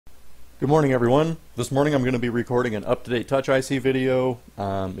Good morning, everyone. This morning I'm going to be recording an up-to-date Touch IC video.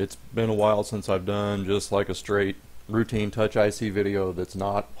 It's been a while since I've done just like a straight routine Touch IC video that's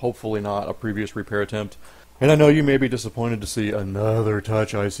hopefully not a previous repair attempt. And I know you may be disappointed to see another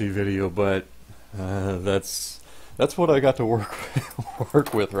Touch IC video, but that's what I got to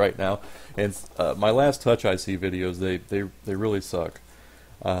work with right now. And my last Touch IC videos, they really suck.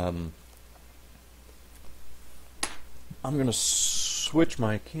 I'm going to switch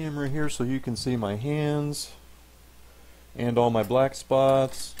my camera here so you can see my hands and all my black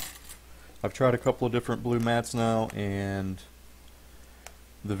spots. I've tried a couple of different blue mats now, and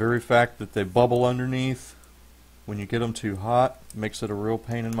the very fact that they bubble underneath when you get them too hot makes it a real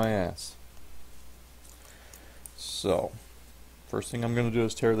pain in my ass. So first thing I'm going to do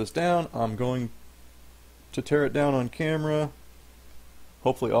is tear this down. I'm going to tear it down on camera.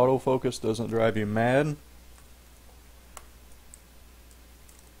 Hopefully autofocus doesn't drive you mad.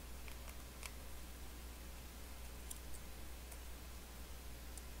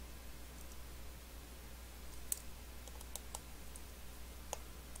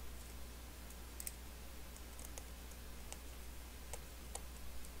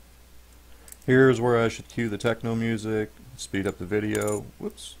 Here's where I should cue the techno music, speed up the video,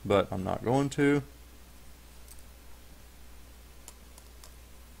 whoops, but I'm not going to.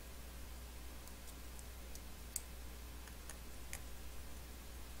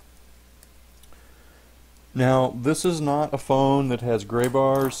 Now, this is not a phone that has gray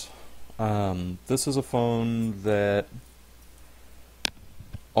bars. This is a phone that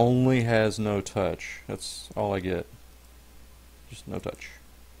only has no touch. That's all I get. Just no touch.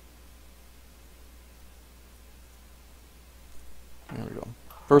 There we go.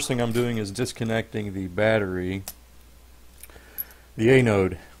 First thing I'm doing is disconnecting the battery, the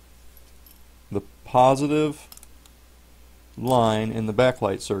anode. The positive line in the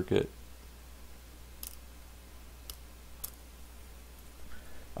backlight circuit.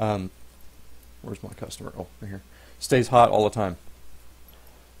 Where's my customer? Oh, right here. Stays hot all the time.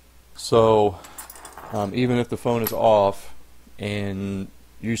 So even if the phone is off and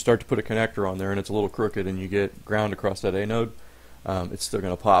you start to put a connector on there and it's a little crooked and you get ground across that anode, it's still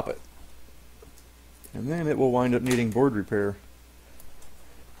going to pop it. And then it will wind up needing board repair.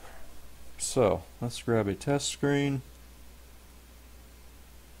 So let's grab a test screen.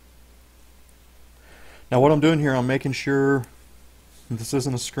 Now what I'm doing here, I'm making sure this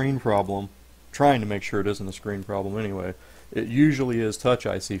isn't a screen problem. Trying to make sure it isn't a screen problem anyway. It usually is Touch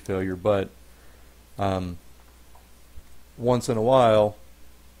IC failure, but once in a while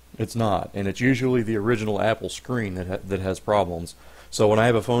it's not, and it's usually the original Apple screen that has problems. So when I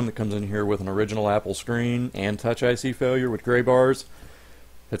have a phone that comes in here with an original Apple screen and Touch IC failure with gray bars,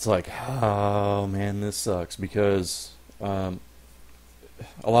 it's like, oh man, this sucks, because a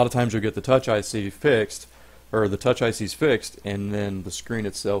lot of times you'll get the Touch IC fixed, or the Touch IC's fixed, and then the screen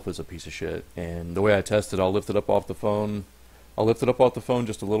itself is a piece of shit. And the way I test it, I'll lift it up off the phone. I'll lift it up off the phone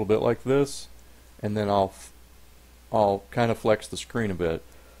just a little bit like this, and then I'll kind of flex the screen a bit.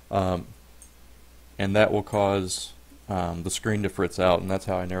 And that will cause the screen to fritz out, and that's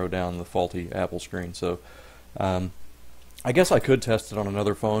how I narrow down the faulty Apple screen. So I guess I could test it on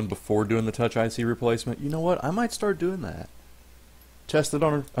another phone before doing the Touch IC replacement. You know what? I might start doing that. Test it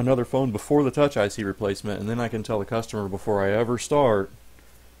on another phone before the Touch IC replacement, and then I can tell the customer before I ever start,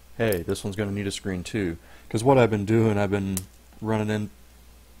 hey, this one's going to need a screen too. Because what I've been doing, I've been running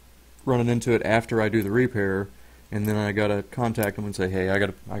into it after I do the repair, and then I gotta contact them and say, hey, I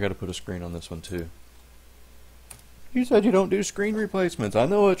gotta put a screen on this one too. You said you don't do screen replacements. I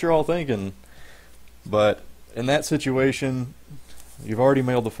know what you're all thinking, but in that situation, you've already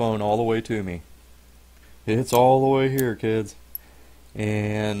mailed the phone all the way to me. It's all the way here, kids.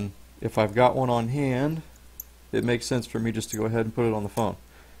 And if I've got one on hand, it makes sense for me just to go ahead and put it on the phone.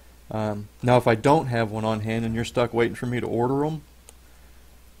 Now if I don't have one on hand and you're stuck waiting for me to order them,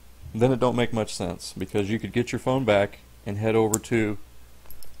 then it don't make much sense, because you could get your phone back and head over to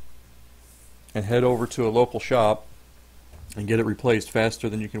a local shop and get it replaced faster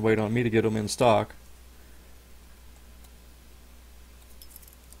than you can wait on me to get them in stock.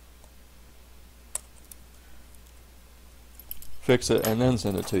 Fix it and then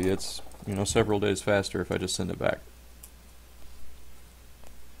send it to you. It's, you know, several days faster if I just send it back.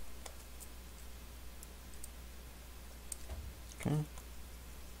 Okay.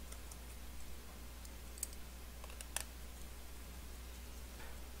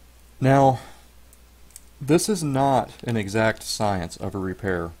 Now, this is not an exact science of a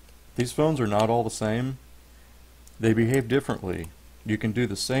repair. These phones are not all the same. They behave differently. You can do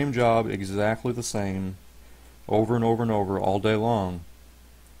the same job exactly the same over and over and over all day long,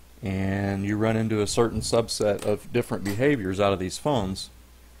 and you run into a certain subset of different behaviors out of these phones.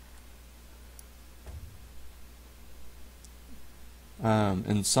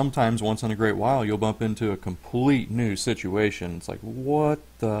 And sometimes, once in a great while, you'll bump into a complete new situation. It's like, what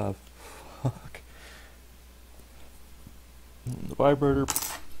the fuck? The vibrator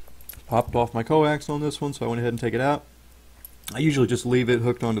popped off my coax on this one, so I went ahead and take it out. I usually just leave it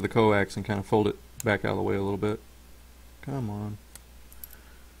hooked onto the coax and kind of fold it back out of the way a little bit. Come on.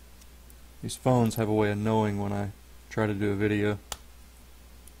 These phones have a way of knowing when I try to do a video.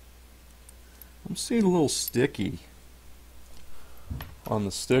 I'm seeing a little sticky on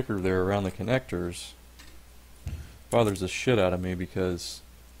the sticker there around the connectors. Bothers the shit out of me because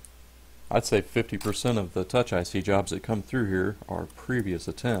I'd say 50% of the Touch IC jobs that come through here are previous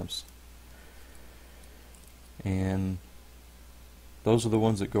attempts. And those are the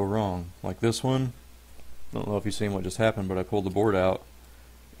ones that go wrong. Like this one, I don't know if you've seen what just happened, but I pulled the board out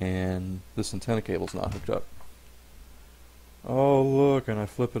and this antenna cable's not hooked up. Oh look, and I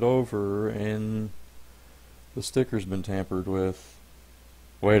flip it over and the sticker's been tampered with.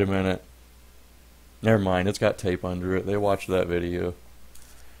 Wait a minute. Never mind, it's got tape under it. They watched that video.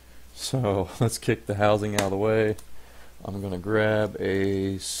 So let's kick the housing out of the way. I'm going to grab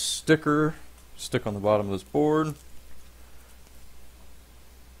a sticker, stick on the bottom of this board.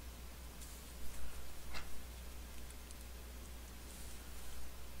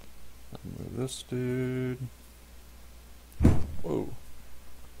 Move this dude. Whoa.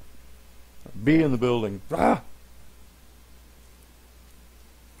 Bee in the building. Ah!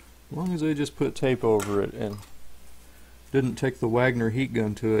 As long as they just put tape over it and didn't take the Wagner heat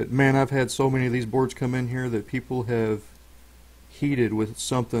gun to it. Man, I've had so many of these boards come in here that people have heated with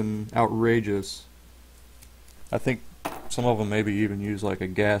something outrageous. I think some of them maybe even use like a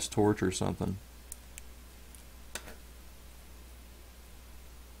gas torch or something.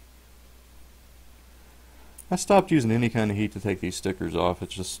 I stopped using any kind of heat to take these stickers off.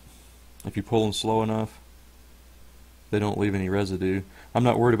 It's just, if you pull them slow enough, they don't leave any residue. I'm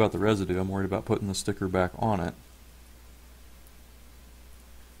not worried about the residue, I'm worried about putting the sticker back on it.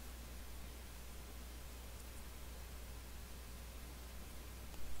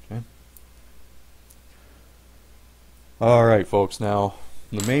 Okay. Alright folks, now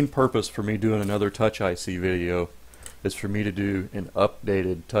the main purpose for me doing another Touch IC video is for me to do an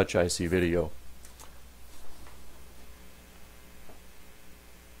updated Touch IC video.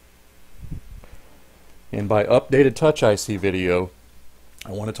 And by updated Touch IC video,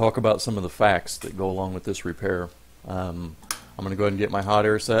 I want to talk about some of the facts that go along with this repair. I'm going to go ahead and get my hot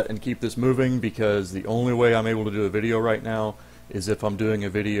air set and keep this moving because the only way I'm able to do a video right now is if I'm doing a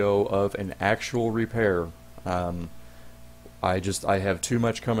video of an actual repair. I have too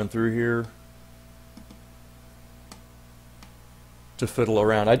much coming through here to fiddle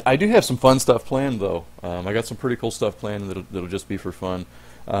around. I do have some fun stuff planned though. I got some pretty cool stuff planned that'll just be for fun.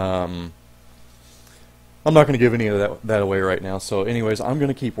 I'm not going to give any of that away right now. So anyways, I'm going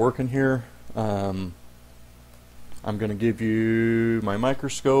to keep working here. I'm going to give you my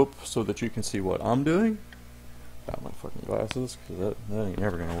microscope so that you can see what I'm doing. Got my fucking glasses because that ain't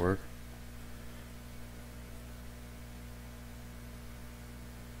never going to work.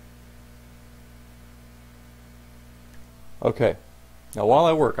 Okay, now while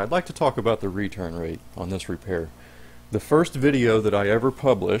I work, I'd like to talk about the return rate on this repair. The first video that I ever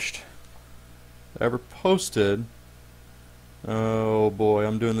published, posted, oh boy,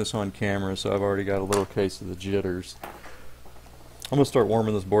 I'm doing this on camera, so I've already got a little case of the jitters. I'm going to start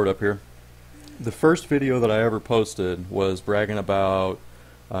warming this board up here. The first video that I ever posted was bragging about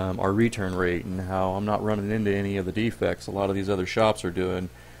our return rate and how I'm not running into any of the defects a lot of these other shops are doing.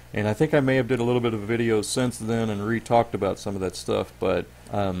 And I think I may have did a little bit of a video since then and re-talked about some of that stuff, but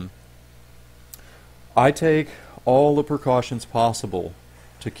I take all the precautions possible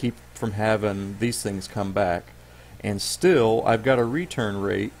to keep from having these things come back, and still I've got a return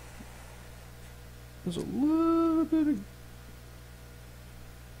rate. There's a little bit of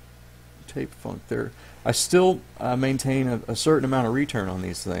tape funk there. I still maintain a certain amount of return on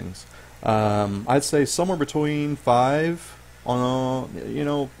these things. I'd say somewhere between 5 to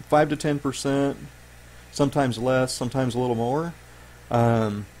 10%, sometimes less, sometimes a little more.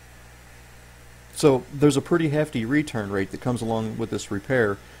 So there's a pretty hefty return rate that comes along with this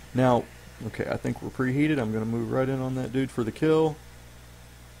repair. Now, okay, I think we're preheated. I'm going to move right in on that dude for the kill.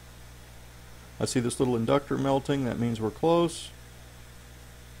 I see this little inductor melting. That means we're close.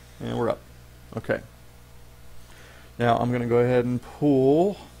 And we're up. Okay. Now I'm going to go ahead and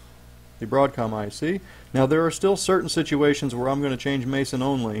pull the Broadcom IC. Now there are still certain situations where I'm going to change Mason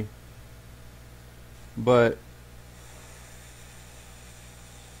only, but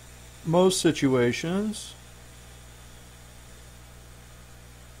most situations,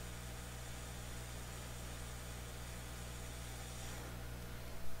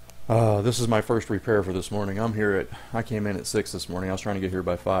 this is my first repair for this morning. I came in at 6 this morning. I was trying to get here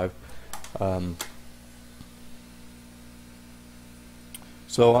by 5.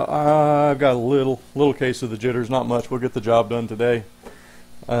 So I've got a little case of the jitters, not much. We'll get the job done today.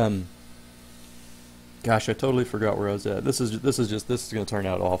 Gosh, I totally forgot where I was at. This is going to turn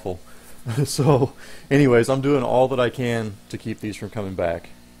out awful. So, anyways, I'm doing all that I can to keep these from coming back.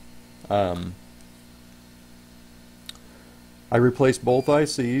 I replaced both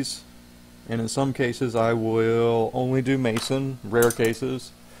ICs, and in some cases I will only do Mason, rare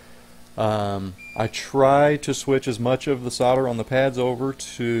cases. I try to switch as much of the solder on the pads over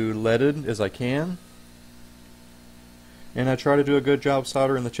to leaded as I can, and I try to do a good job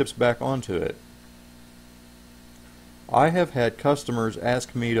soldering the chips back onto it. I have had customers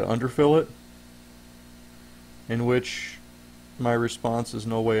ask me to underfill it, in which my response is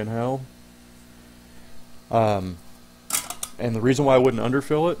no way in hell. And the reason why I wouldn't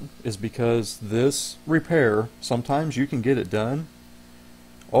underfill it is because this repair, sometimes you can get it done,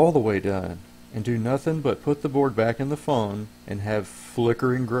 all the way done, and do nothing but put the board back in the phone and have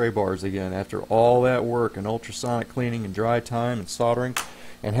flickering gray bars again after all that work and ultrasonic cleaning and dry time and soldering,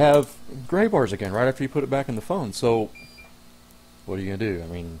 and have gray bars again right after you put it back in the phone. So what are you gonna do? I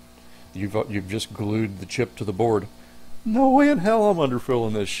mean, you've just glued the chip to the board. No way in hell I'm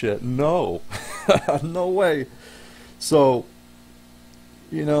underfilling this shit. No. No way. So,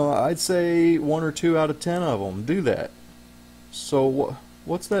 you know, I'd say 1 or 2 out of 10 of them do that. So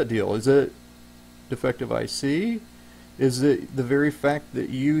what's that deal? Is it defective IC? Is it the very fact that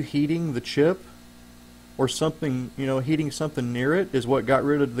you heating the chip or something, you know, heating something near it is what got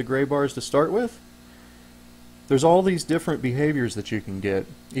rid of the gray bars to start with? There's all these different behaviors that you can get,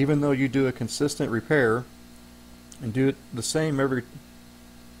 even though you do a consistent repair and do it the same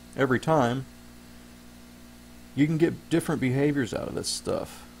every time. You can get different behaviors out of this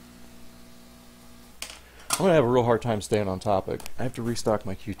stuff. I'm going to have a real hard time staying on topic. I have to restock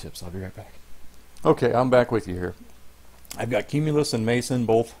my Q-tips. I'll be right back. Okay, I'm back with you here. I've got Cumulus and Mason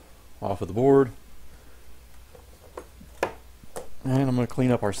both off of the board. And I'm going to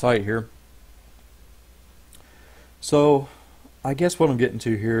clean up our site here. So, I guess what I'm getting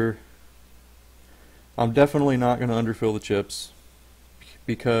to here, I'm definitely not going to underfill the chips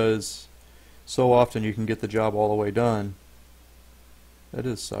because so often you can get the job all the way done. That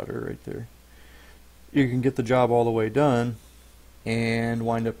is solder right there. You can get the job all the way done and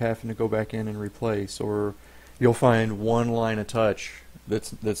wind up having to go back in and replace, or you'll find one line of touch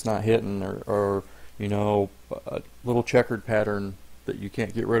that's not hitting, or you know, a little checkered pattern that you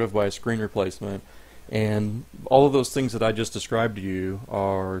can't get rid of by a screen replacement. And all of those things that I just described to you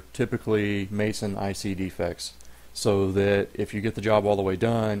are typically Mason IC defects. So that if you get the job all the way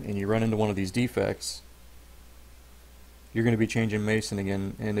done and you run into one of these defects, you're going to be changing Mason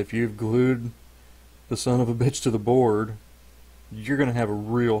again. And if you've glued the son of a bitch to the board, you're going to have a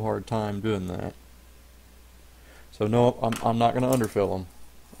real hard time doing that. So no, I'm not going to underfill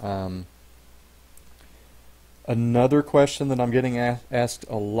them. Another question that I'm getting asked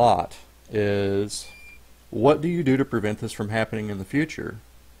a lot is, what do you do to prevent this from happening in the future?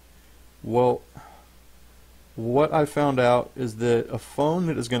 Well, what I found out is that a phone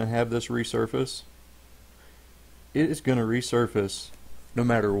that is going to have this resurface, it is going to resurface no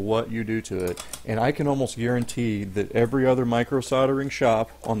matter what you do to it. And I can almost guarantee that every other micro soldering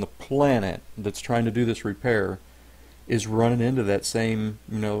shop on the planet that's trying to do this repair is running into that same,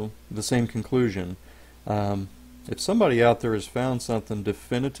 you know, the same conclusion. If somebody out there has found something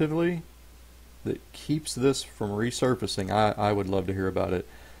definitively that keeps this from resurfacing, I would love to hear about it.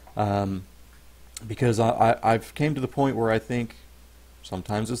 Because I've came to the point where I think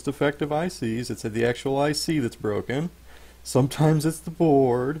sometimes it's defective ICs, it's the actual IC that's broken, sometimes it's the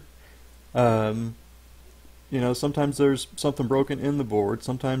board, you know, sometimes there's something broken in the board,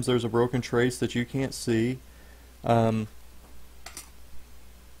 sometimes there's a broken trace that you can't see. Let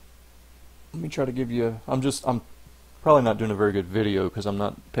me try to give you, I'm probably not doing a very good video because I'm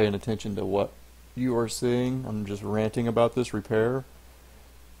not paying attention to what you are seeing. I'm just ranting about this repair.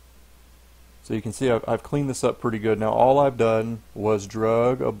 So you can see I've cleaned this up pretty good. Now all I've done was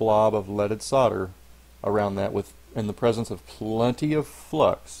drug a blob of leaded solder around that in the presence of plenty of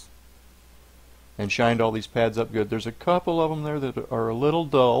flux, and shined all these pads up good. There's a couple of them there that are a little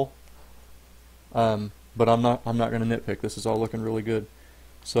dull, but I'm not going to nitpick. This is all looking really good.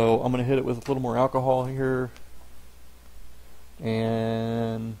 So I'm going to hit it with a little more alcohol here,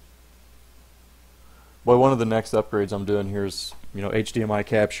 and boy, one of the next upgrades I'm doing here is, you know, HDMI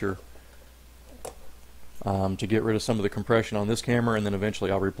capture. to get rid of some of the compression on this camera, and then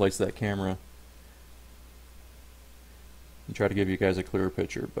eventually I'll replace that camera and try to give you guys a clearer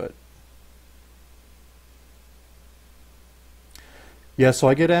picture. But yeah, so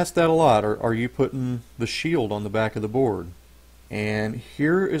I get asked that a lot. Are you putting the shield on the back of the board? And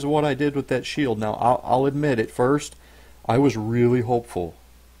here is what I did with that shield. Now, I'll admit, at first, I was really hopeful.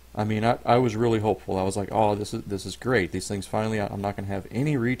 I mean, I was really hopeful. I was like, oh, this is great. These things finally, I'm not going to have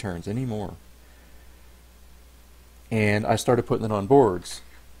any returns anymore. And I started putting it on boards.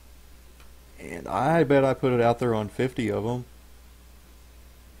 And I bet I put it out there on 50 of them.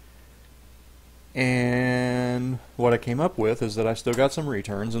 And what I came up with is that I still got some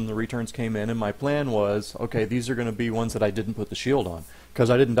returns, and the returns came in, and my plan was, okay, these are going to be ones that I didn't put the shield on, because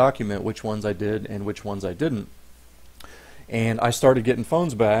I didn't document which ones I did and which ones I didn't. And I started getting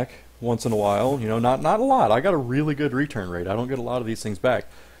phones back once in a while, you know, not a lot. I got a really good return rate. I don't get a lot of these things back.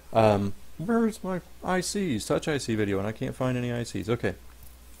 Where's my ICs, Touch IC video, and I can't find any ICs. Okay.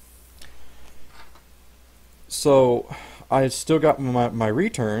 So I still got my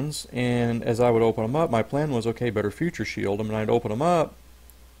returns, and as I would open them up, my plan was, okay, better future shield them, and I'd open them up,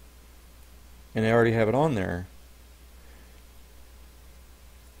 and I already have it on there.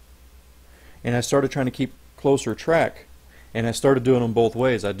 And I started trying to keep closer track, and I started doing them both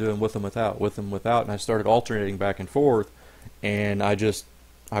ways. I'd do them with them without, and I started alternating back and forth, and I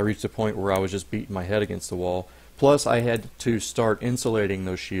reached a point where I was just beating my head against the wall. Plus, I had to start insulating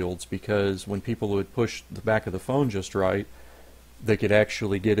those shields, because when people would push the back of the phone just right, they could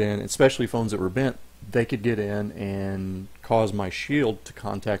actually get in, especially phones that were bent, they could get in and cause my shield to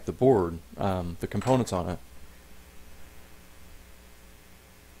contact the board, the components on it.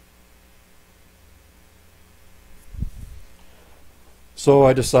 So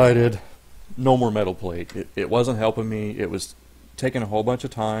I decided no more metal plate. It wasn't helping me. It was taking a whole bunch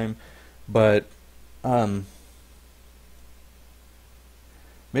of time, but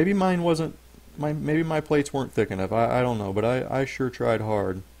maybe mine wasn't, maybe my plates weren't thick enough. I don't know, but I sure tried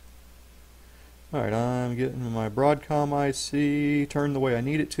hard. Alright, I'm getting my Broadcom IC turned the way I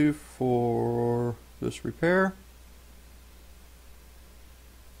need it to for this repair.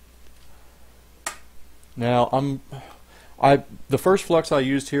 Now, the first flux I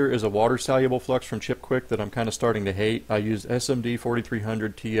used here is a water-soluble flux from ChipQuick that I'm kind of starting to hate. I used SMD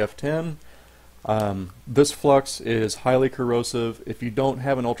 4300 TF10. This flux is highly corrosive. If you don't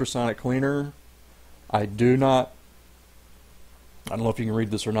have an ultrasonic cleaner, I don't know if you can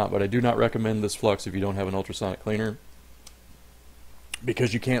read this or not, but I do not recommend this flux if you don't have an ultrasonic cleaner,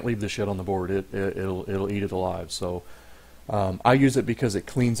 because you can't leave this shit on the board. It'll eat it alive. So I use it because it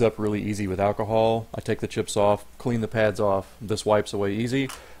cleans up really easy with alcohol. I take the chips off, clean the pads off. This wipes away easy.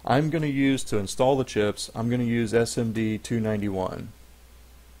 I'm going to use, to install the chips, I'm going to use SMD 291.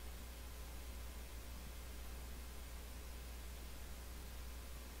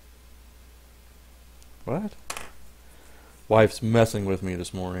 What? Wife's messing with me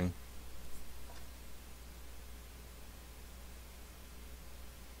this morning.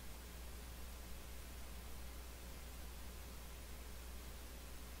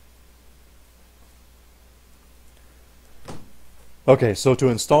 Okay, so to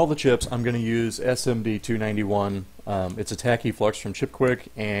install the chips, I'm going to use SMD 291. It's a tacky flux from ChipQuick,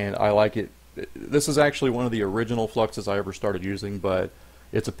 and I like it. This is actually one of the original fluxes I ever started using, but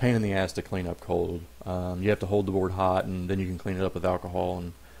it's a pain in the ass to clean up cold. You have to hold the board hot, and then you can clean it up with alcohol.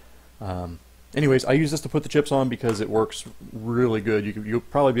 And anyways, I use this to put the chips on because it works really good. You'll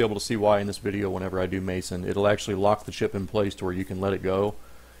probably be able to see why in this video whenever I do Mason. It'll actually lock the chip in place to where you can let it go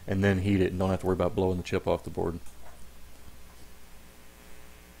and then heat it and don't have to worry about blowing the chip off the board.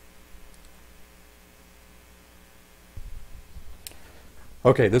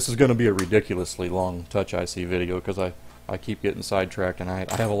 Okay, this is going to be a ridiculously long Touch IC video because I keep getting sidetracked, and I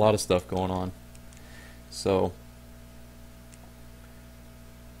have a lot of stuff going on. So,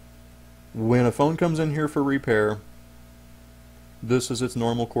 when a phone comes in here for repair, this is its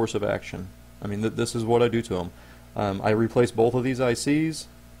normal course of action. I mean, this is what I do to them. I replace both of these ICs,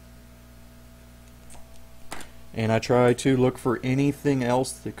 and I try to look for anything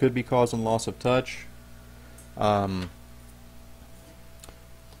else that could be causing loss of touch.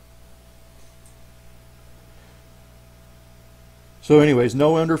 So anyways,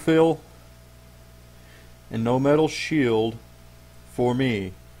 no underfill and no metal shield for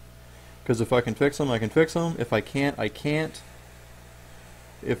me, because if I can fix them, I can fix them. If I can't, I can't.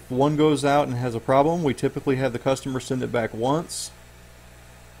 If one goes out and has a problem, we typically have the customer send it back once,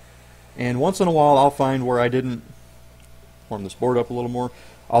 and once in a while I'll find where I didn't warm this board up a little more.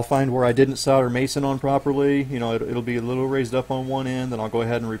 I'll find where I didn't solder Mason on properly. You know, it'll be a little raised up on one end, then I'll go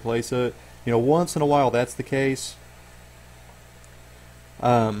ahead and replace it. You know, once in a while that's the case.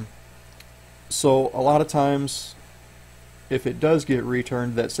 So a lot of times, if it does get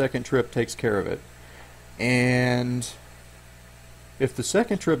returned, that second trip takes care of it. And if the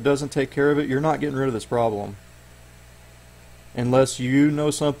second trip doesn't take care of it, you're not getting rid of this problem. Unless you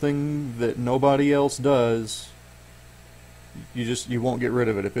know something that nobody else does, you won't get rid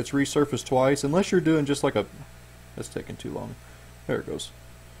of it. If it's resurfaced twice, unless you're doing just like a... That's taking too long. There it goes.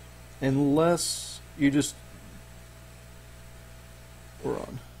 Unless you just... We're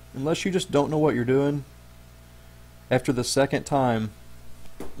on. Unless you just don't know what you're doing, after the second time,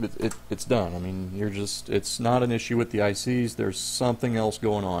 it's done. I mean, it's not an issue with the ICs. There's something else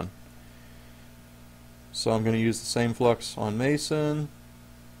going on. So I'm going to use the same flux on Mason.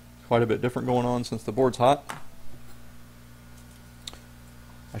 Quite a bit different going on since the board's hot.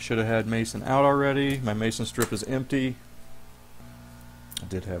 I should have had Mason out already. My Mason strip is empty. I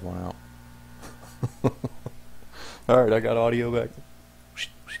did have one out. Alright, I got audio back.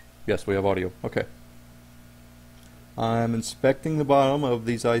 Yes, we have audio. Okay. I'm inspecting the bottom of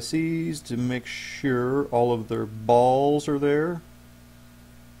these ICs to make sure all of their balls are there.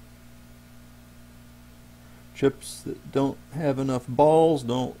 Chips that don't have enough balls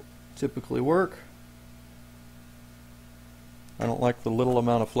don't typically work. I don't like the little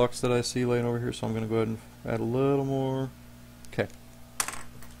amount of flux that I see laying over here, so I'm going to go ahead and add a little more. Okay.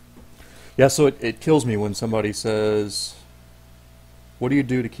 Yeah, so it kills me when somebody says, what do you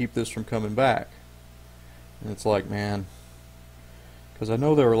do to keep this from coming back? And it's like, man, because I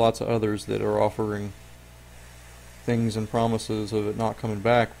know there are lots of others that are offering things and promises of it not coming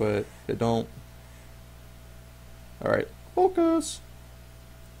back, but it don't. Alright, focus!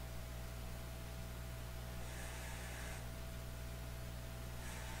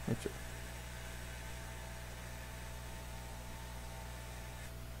 That's it.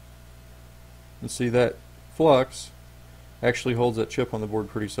 And see, that flux actually holds that chip on the board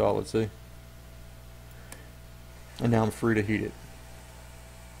pretty solid, see? And now I'm free to heat it.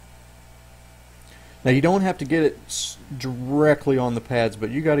 Now you don't have to get it directly on the pads, but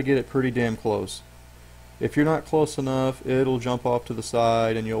you got to get it pretty damn close. If you're not close enough, it'll jump off to the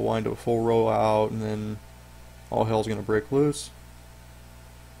side and you'll wind up a full row out, and then all hell's going to break loose.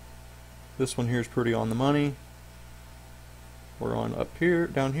 This one here is pretty on the money. We're on up here,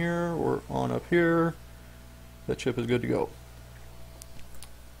 down here, we're on up here. That chip is good to go.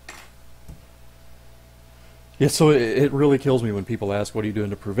 Yeah, so it really kills me when people ask, what are you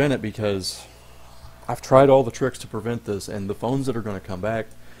doing to prevent it? Because I've tried all the tricks to prevent this, and the phones that are going to come back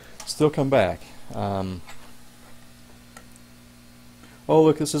still come back. Oh,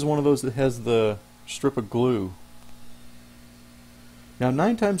 look, this is one of those that has the strip of glue. Now,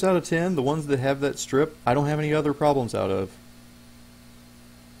 9 times out of 10, the ones that have that strip, I don't have any other problems out of.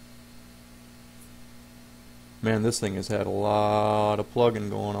 Man, this thing has had a lot of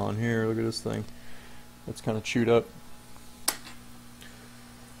plugging going on here. Look at this thing. It's kind of chewed up.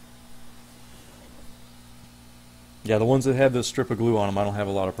 Yeah, the ones that have this strip of glue on them, I don't have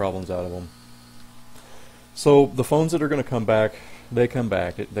a lot of problems out of them. So the phones that are going to come back, they come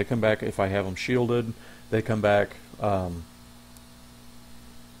back. They come back if I have them shielded. They come back. They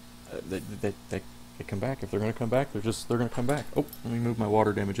come back. If they're going to come back, they're going to come back. Oh, let me move my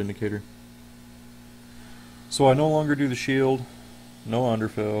water damage indicator. So I no longer do the shield, no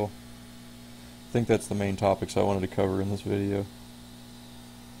underfill. I think that's the main topics I wanted to cover in this video.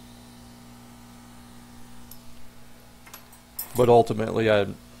 But ultimately, I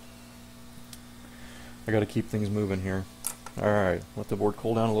got to keep things moving here. Alright, let the board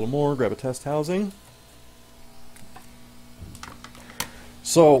cool down a little more, grab a test housing.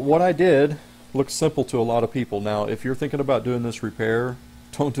 So what I did looks simple to a lot of people. Now, if you're thinking about doing this repair,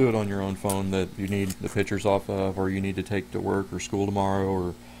 don't do it on your own phone that you need the pictures off of, or you need to take to work or school tomorrow,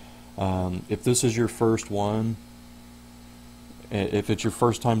 or if this is your first one, if it's your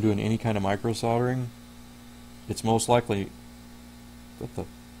first time doing any kind of micro soldering, it's most likely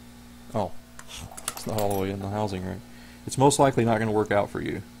oh, it's not all the way in the housing, right? It's most likely not going to work out for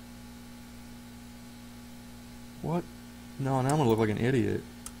you. What? No, now I'm going to look like an idiot.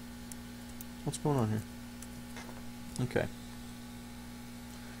 What's going on here? Okay.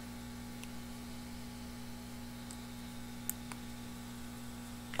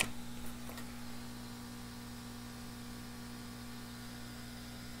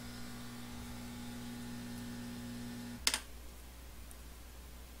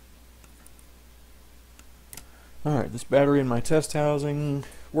 Alright, this battery in my test housing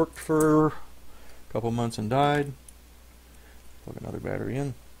worked for a couple months and died. Plug another battery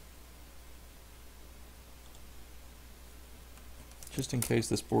in. just in case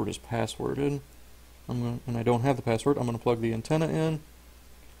this board is passworded, and I don't have the password, I'm going to plug the antenna in.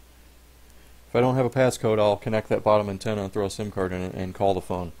 If I don't have a passcode, I'll connect that bottom antenna and throw a SIM card in it and call the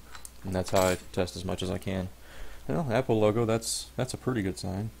phone. And that's how I test as much as I can. Well, Apple logo, that's a pretty good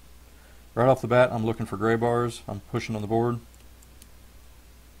sign. Right off the bat, I'm looking for gray bars. I'm pushing on the board.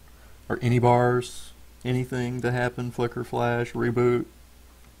 Or any bars, anything to happen, flicker, flash, reboot.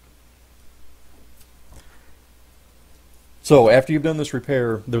 So after you've done this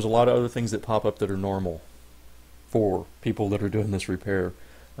repair, there's a lot of other things that pop up that are normal for people that are doing this repair.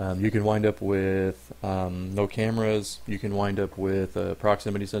 You can wind up with no cameras. You can wind up with a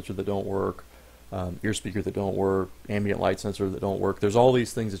proximity sensor that don't work, ear speaker that don't work, ambient light sensor that don't work. There's all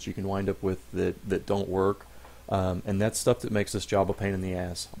these things that you can wind up with that don't work, and that's stuff that makes this job a pain in the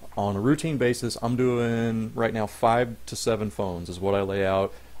ass. On a routine basis, I'm doing right now 5 to 7 phones is what I lay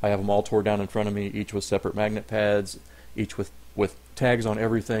out. I have them all tore down in front of me, each with separate magnet pads, each with tags on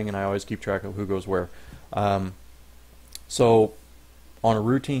everything, and I always keep track of who goes where. So on a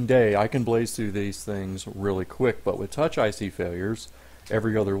routine day, I can blaze through these things really quick, but with touch IC failures,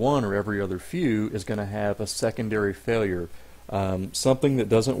 every other one or every other few is going to have a secondary failure, something that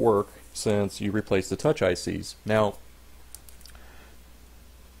doesn't work since you replace the touch ICs. Now,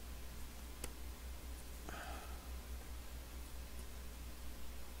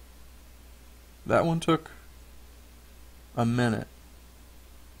 that one took a minute.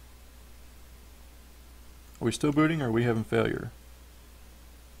 Are we still booting, or are we having failure?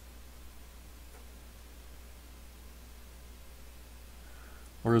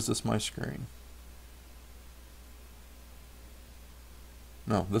 Or is this my screen?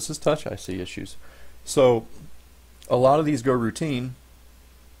 No, this is touch IC issues. So a lot of these go routine,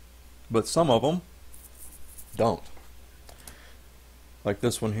 but some of them don't. Like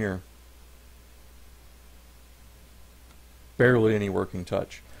this one here. Barely any working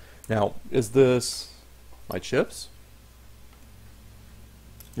touch. Now, is this my chips?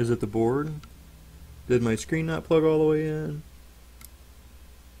 Is it the board? Did my screen not plug all the way in?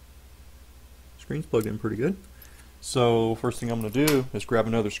 Screen's plugged in pretty good. So first thing I'm going to do is grab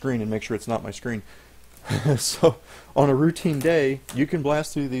another screen and make sure it's not my screen. So on a routine day, you can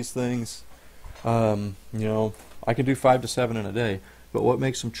blast through these things. You know, I can do 5 to 7 in a day. But what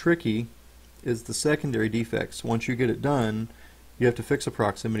makes them tricky is the secondary defects. Once you get it done, you have to fix a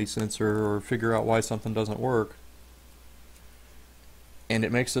proximity sensor or figure out why something doesn't work. And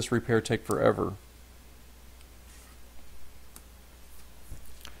it makes this repair take forever.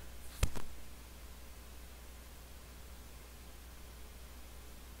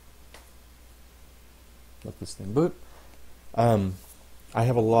 Let this thing boot. I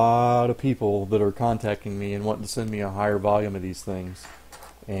have a lot of people that are contacting me and wanting to send me a higher volume of these things.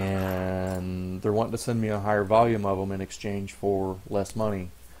 And they're wanting to send me a higher volume of them in exchange for less money.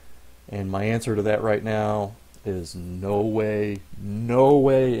 And my answer to that right now is no way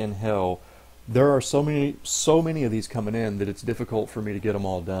in hell. There are so many of these coming in that it's difficult for me to get them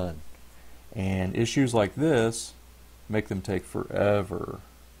all done. And issues like this make them take forever.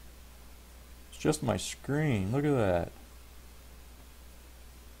 It's just my screen. Look at that.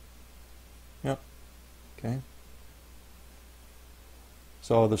 Yep. Okay.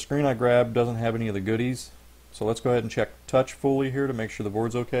 So the screen I grabbed doesn't have any of the goodies. So let's go ahead and check touch fully here to make sure the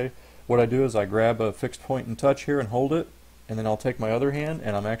board's okay. What I do is I grab a fixed point and touch here and hold it, and then I'll take my other hand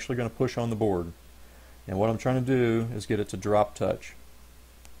and I'm actually going to push on the board. And what I'm trying to do is get it to drop touch.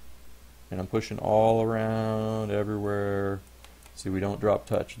 And I'm pushing all around, everywhere. See, we don't drop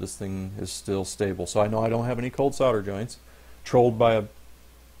touch. This thing is still stable. So I know I don't have any cold solder joints. Trolled by a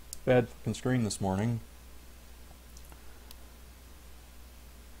bad fucking screen this morning.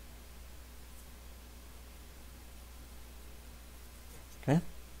 Okay.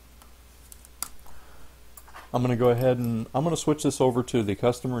 I'm going to go ahead and I'm going to switch this over to the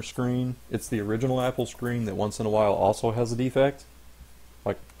customer screen. It's the original Apple screen that once in a while also has a defect,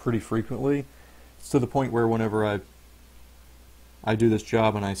 like pretty frequently. It's to the point where whenever I do this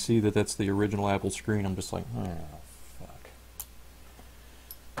job and I see that that's the original Apple screen, I'm just like, oh, fuck.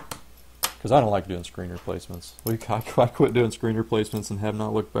 Because I don't like doing screen replacements. I quit doing screen replacements and have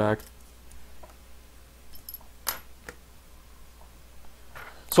not looked back.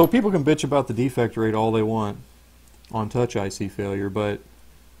 So people can bitch about the defect rate all they want on touch IC failure, but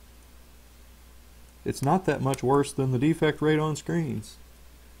it's not that much worse than the defect rate on screens.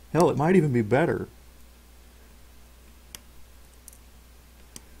 Hell, it might even be better.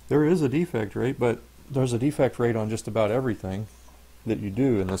 There is a defect rate, but there's a defect rate on just about everything that you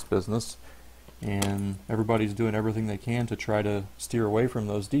do in this business, and everybody's doing everything they can to try to steer away from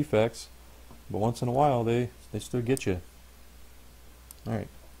those defects, but once in a while they still get you. Alright,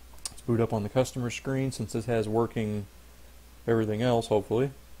 let's boot up on the customer screen since this has working everything else,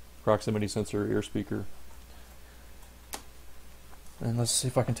 hopefully. Proximity sensor, ear speaker. And let's see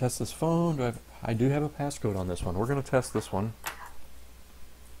if I can test this phone. I do have a passcode on this one. We're going to test this one.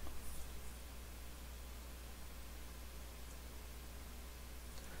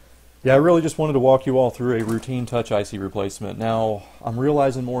 Yeah, I really just wanted to walk you all through a routine touch IC replacement. Now, I'm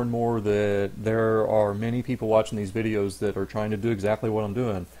realizing more and more that there are many people watching these videos that are trying to do exactly what I'm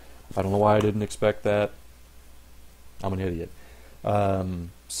doing. I don't know why I didn't expect that. I'm an idiot.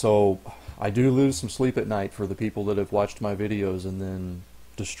 So I do lose some sleep at night for the people that have watched my videos and then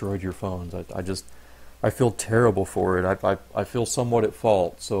destroyed your phones. I feel terrible for it. I feel somewhat at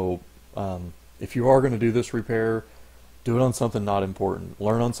fault. So if you are going to do this repair, do it on something not important.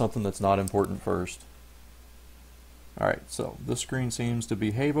 Learn on something that's not important first. Alright, so this screen seems to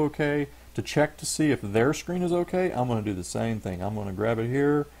behave okay. To check to see if their screen is okay, I'm going to do the same thing. I'm going to grab it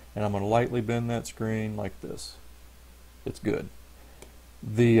here and I'm going to lightly bend that screen like this. It's good.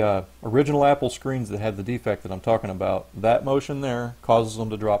 The original Apple screens that had the defect that I'm talking about, that motion there causes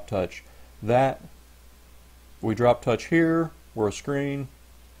them to drop touch. We drop touch here, we're a screen.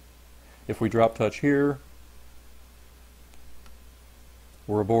 If we drop touch here,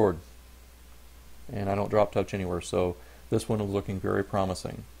 we're a board. And I don't drop touch anywhere, so this one is looking very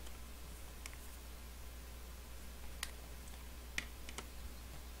promising.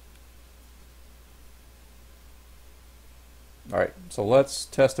 Alright, so let's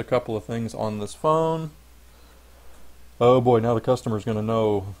test a couple of things on this phone. Oh boy, now the customer's going to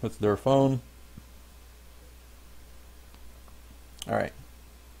know it's their phone. Alright.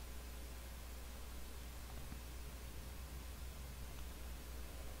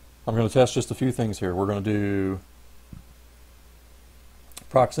 I'm going to test just a few things here. We're going to do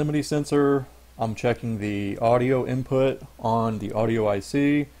proximity sensor. I'm checking the audio input on the audio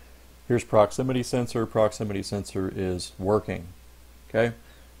IC. Here's proximity sensor. Proximity sensor is working. Okay?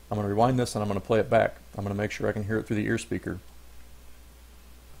 I'm going to rewind this and I'm going to play it back. I'm going to make sure I can hear it through the ear speaker.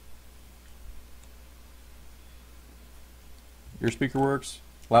 Ear speaker works.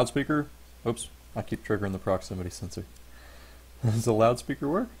 Loudspeaker. Oops, I keep triggering the proximity sensor. Does the loudspeaker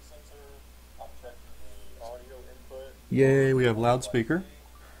work? Yay, we have loudspeaker.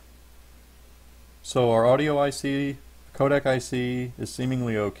 So our audio IC, codec IC is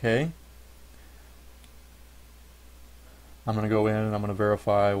seemingly okay. I'm going to go in and I'm going to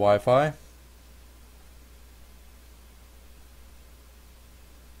verify Wi-Fi. The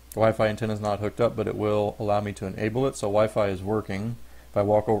Wi-Fi antenna is not hooked up, but it will allow me to enable it, so Wi-Fi is working. If I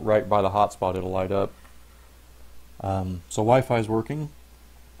walk right by the hotspot, it'll light up. So Wi-Fi is working.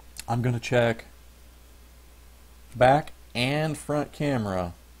 I'm going to check back and front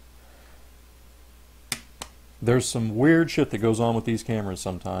camera. There's some weird shit that goes on with these cameras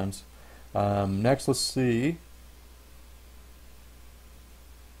sometimes. Next, let's see.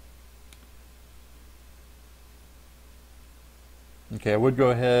 Okay, I would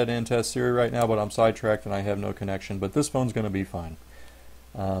go ahead and test Siri right now, but I'm sidetracked and I have no connection, but this phone's going to be fine.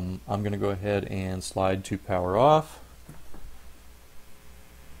 I'm going to go ahead and slide to power off.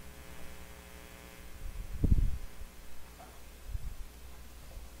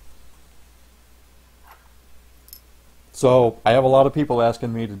 So I have a lot of people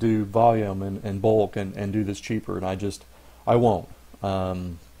asking me to do volume and bulk and do this cheaper, and I won't.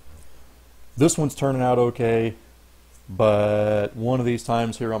 This one's turning out okay, but one of these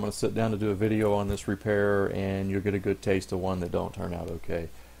times here I'm going to sit down to do a video on this repair and you'll get a good taste of one that don't turn out okay.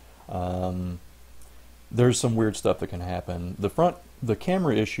 There's some weird stuff that can happen. The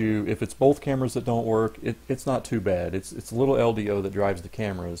camera issue, if it's both cameras that don't work, it's not too bad. It's a little LDO that drives the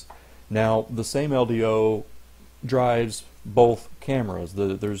cameras. Now the same LDO drives both cameras.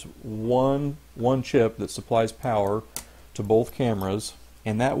 There's one chip that supplies power to both cameras,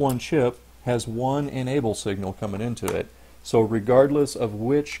 and that one chip has one enable signal coming into it. So regardless of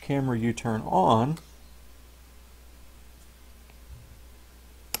which camera you turn on,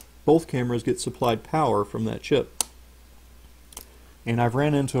 both cameras get supplied power from that chip. And I've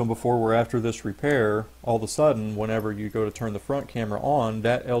ran into them before where after this repair, all of a sudden, whenever you go to turn the front camera on,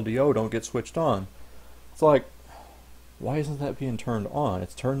 that LDO don't get switched on. It's like, why isn't that being turned on?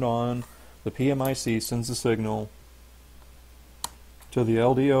 It's turned on, the PMIC sends the signal to the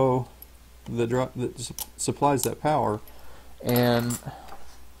LDO that supplies that power, and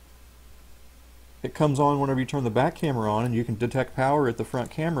it comes on whenever you turn the back camera on, and you can detect power at the front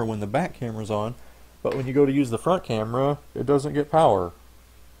camera when the back camera's on, but when you go to use the front camera, it doesn't get power.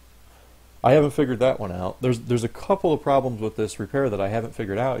 I haven't figured that one out. There's a couple of problems with this repair that I haven't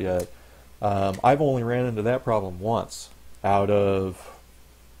figured out yet. I've only ran into that problem once, out of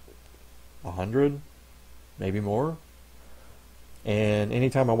 100, maybe more. And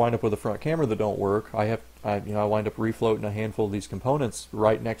anytime I wind up with a front camera that don't work, I wind up refloating a handful of these components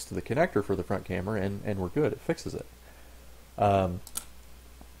right next to the connector for the front camera, and we're good. It fixes it. I'm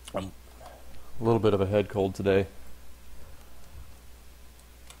a little bit of a head cold today.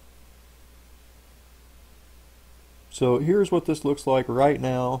 So here's what this looks like right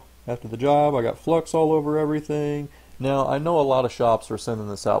now after the job. I got flux all over everything. Now I know a lot of shops are sending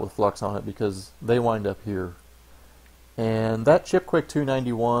this out with flux on it because they wind up here. And that Chipquik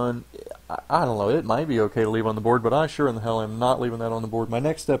 291, I don't know, it might be okay to leave on the board, but I sure in the hell am not leaving that on the board. My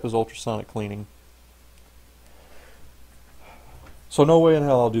next step is ultrasonic cleaning. So no way in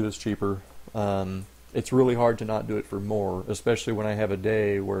hell I'll do this cheaper. It's really hard to not do it for more, especially when I have a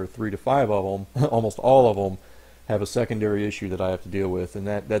day where 3 to 5 of them, almost all of them, have a secondary issue that I have to deal with, and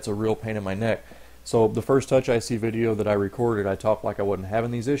that's a real pain in my neck. So the first Touch IC video that I recorded, I talked like I wasn't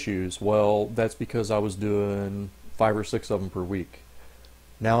having these issues. Well, that's because I was doing 5 or 6 of them per week.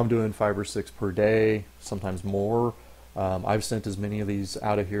 Now I'm doing 5 or 6 per day, sometimes more. I've sent as many of these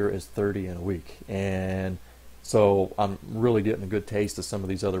out of here as 30 in a week, and so I'm really getting a good taste of some of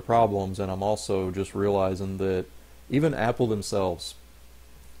these other problems, and I'm also just realizing that even Apple themselves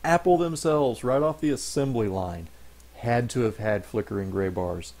right off the assembly line had to have had flickering gray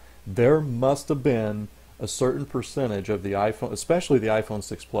bars. There must have been a certain percentage of the iPhone, especially the iPhone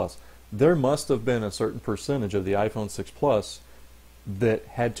 6 Plus, there must have been a certain percentage of the iPhone 6 Plus that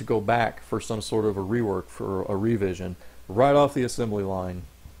had to go back for some sort of a rework, for a revision. Right off the assembly line,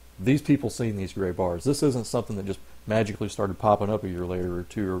 these people seen these gray bars. This isn't something that just magically started popping up a year later or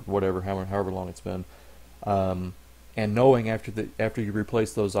 2 or whatever, however long it's been. And knowing after you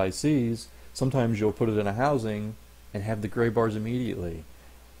replace those ICs, sometimes you'll put it in a housing and have the gray bars immediately.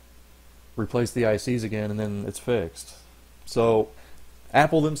 Replace the ICs again and then it's fixed. So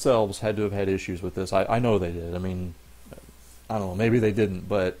Apple themselves had to have had issues with this. I know they did. I mean, I don't know, maybe they didn't,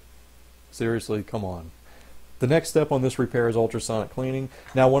 but seriously, come on. The next step on this repair is ultrasonic cleaning.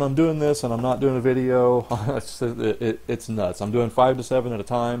 Now when I'm doing this and I'm not doing a video, it's nuts. I'm doing 5 to 7 at a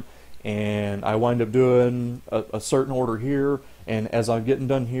time, and I wind up doing a certain order here, and as I'm getting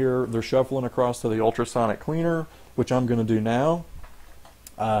done here, they're shuffling across to the ultrasonic cleaner, which I'm going to do now.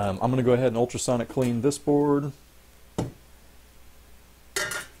 I'm going to go ahead and ultrasonic clean this board.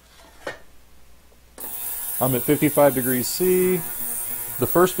 I'm at 55 degrees C. The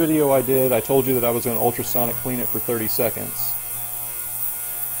first video I did, I told you that I was going to ultrasonic clean it for 30 seconds.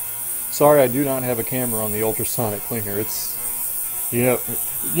 Sorry, I do not have a camera on the ultrasonic cleaner. It's,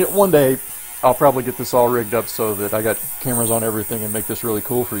 one day I'll probably get this all rigged up so that I got cameras on everything and make this really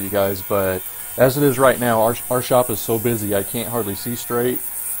cool for you guys, but as it is right now, our shop is so busy I can't hardly see straight,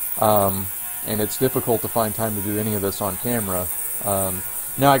 and it's difficult to find time to do any of this on camera.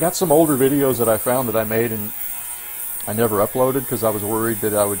 Now I got some older videos that I found that I made and I never uploaded because I was worried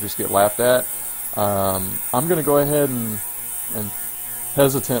that I would just get laughed at. I'm going to go ahead and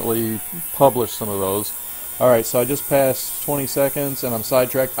hesitantly publish some of those. Alright, so I just passed 20 seconds and I'm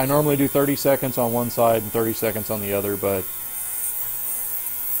sidetracked. I normally do 30 seconds on one side and 30 seconds on the other, but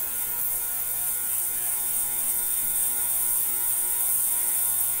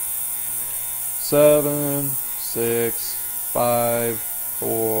seven, 6, 5,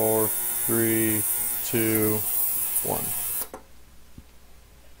 4, 3, 2, 1.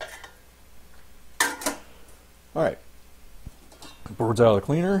 Alright, board's out of the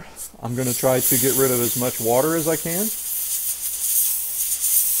cleaner. I'm going to try to get rid of as much water as I can.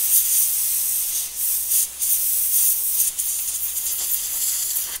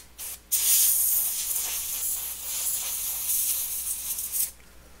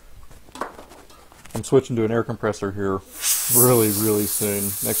 I'm switching to an air compressor here really soon,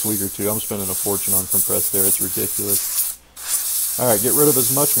 next week or two. I'm spending a fortune on compressed air. It's ridiculous. Alright, get rid of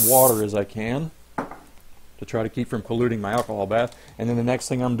as much water as I can to try to keep from polluting my alcohol bath. And then the next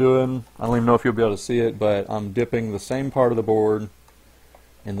thing I'm doing, I don't even know if you'll be able to see it, but I'm dipping the same part of the board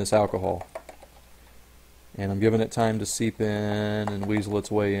in this alcohol. And I'm giving it time to seep in and weasel its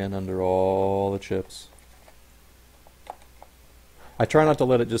way in under all the chips. I try not to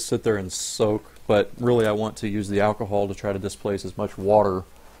let it just sit there and soak, but really I want to use the alcohol to try to displace as much water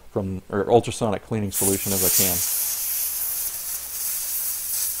from, or ultrasonic cleaning solution as I can.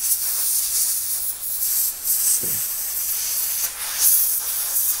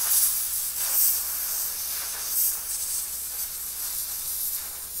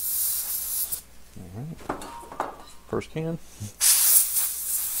 Alright, first can.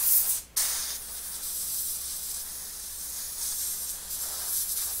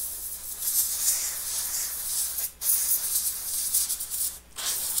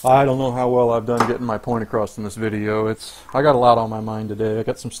 I don't know how well I've done getting my point across in this video. I got a lot on my mind today. I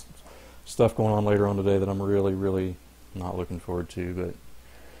got some stuff going on later on today that I'm really, really not looking forward to.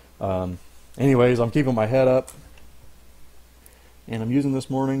 But anyways, I'm keeping my head up, and I'm using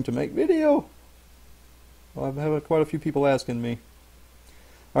this morning to make video. Well, I've had quite a few people asking me.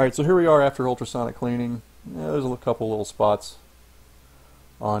 Alright, so here we are after ultrasonic cleaning. Yeah, there's a couple little spots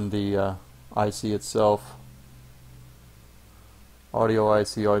on the IC itself. Audio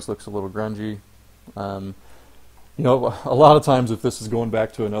IC always looks a little grungy. You know, a lot of times if this is going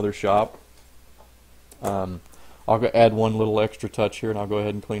back to another shop, I'll add one little extra touch here, and I'll go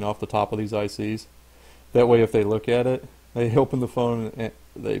ahead and clean off the top of these ICs. That way if they look at it, they open the phone and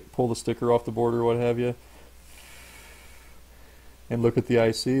they pull the sticker off the board or what have you, and look at the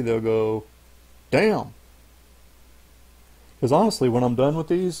IC, they'll go, damn. Because honestly, when I'm done with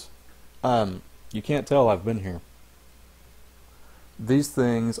these, you can't tell I've been here. These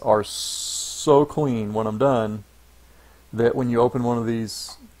things are so clean when I'm done that when you open one of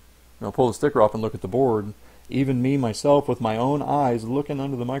these, you know, pull the sticker off and look at the board, even me myself with my own eyes looking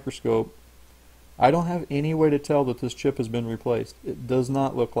under the microscope, I don't have any way to tell that this chip has been replaced. It does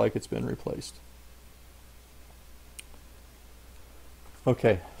not look like it's been replaced.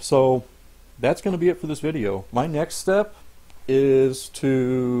 Okay, so that's going to be it for this video. My next step is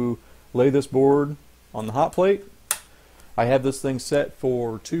to lay this board on the hot plate. I have this thing set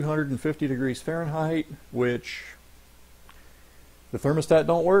for 250 degrees Fahrenheit, which the thermostat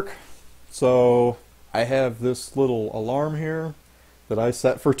don't work. So I have this little alarm here that I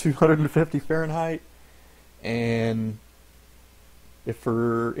set for 250 Fahrenheit, and if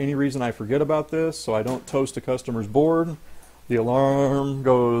for any reason I forget about this, so I don't toast a customer's board, the alarm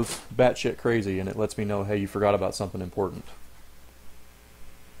goes batshit crazy and it lets me know, hey, you forgot about something important.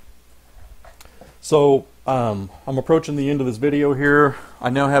 So I'm approaching the end of this video here. I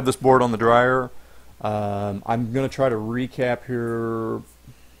now have this board on the dryer. I'm going to try to recap here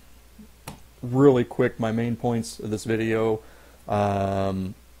really quick my main points of this video.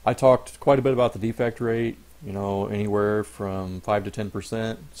 I talked quite a bit about the defect rate, you know, anywhere from 5 to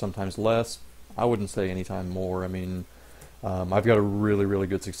 10%, sometimes less. I wouldn't say anytime more. I mean, I've got a really, really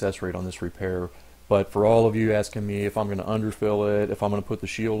good success rate on this repair. But for all of you asking me if I'm going to underfill it, if I'm going to put the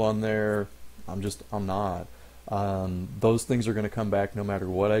shield on there, I'm not. Those things are going to come back no matter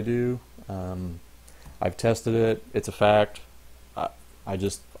what I do. I've tested it. It's a fact.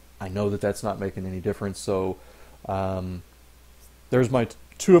 I know that that's not making any difference. So there's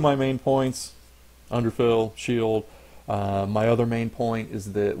two of my main points: underfill, shield. My other main point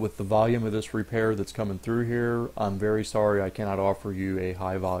is that with the volume of this repair that's coming through here, I'm very sorry I cannot offer you a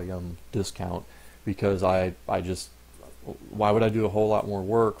high volume discount, because why would I do a whole lot more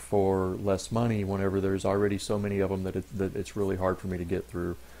work for less money whenever there's already so many of them that it's really hard for me to get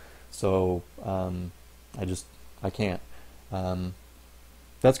through. So I can't.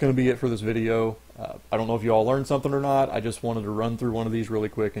 That's going to be it for this video. I don't know if you all learned something or not. I just wanted to run through one of these really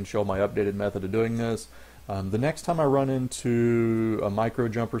quick and show my updated method of doing this. The next time I run into a micro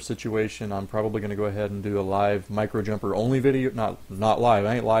jumper situation, I'm probably going to go ahead and do a live micro jumper only video. Not live.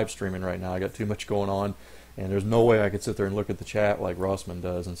 I ain't live streaming right now. I got too much going on, and there's no way I could sit there and look at the chat like Rossman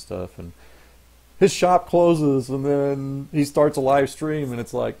does and stuff. And his shop closes, and then he starts a live stream, and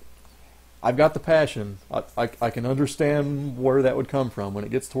it's like, I've got the passion. I can understand where that would come from. When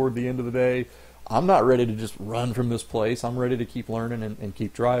it gets toward the end of the day, I'm not ready to just run from this place. I'm ready to keep learning and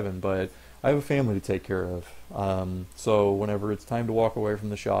keep driving, but I have a family to take care of. So whenever it's time to walk away from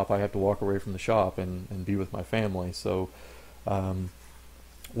the shop, I have to walk away from the shop and be with my family. So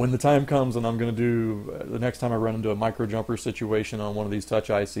when the time comes and I'm going to do, the next time I run into a micro jumper situation on one of these touch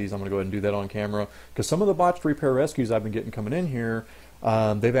ICs, I'm going to go ahead and do that on camera. Because some of the botched repair rescues I've been getting coming in here,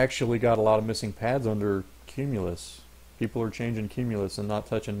 they've actually got a lot of missing pads under Cumulus. People are changing Cumulus and not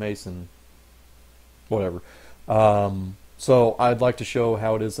touching Mason. Whatever. So I'd like to show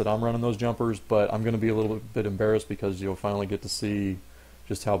how it is that I'm running those jumpers, but I'm going to be a little bit embarrassed because you'll finally get to see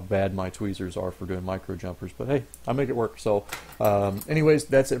just how bad my tweezers are for doing micro jumpers. But hey, I make it work. So anyways,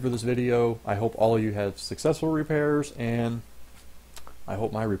 that's it for this video. I hope all of you have successful repairs, and I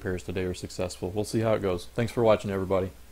hope my repairs today are successful. We'll see how it goes. Thanks for watching, everybody.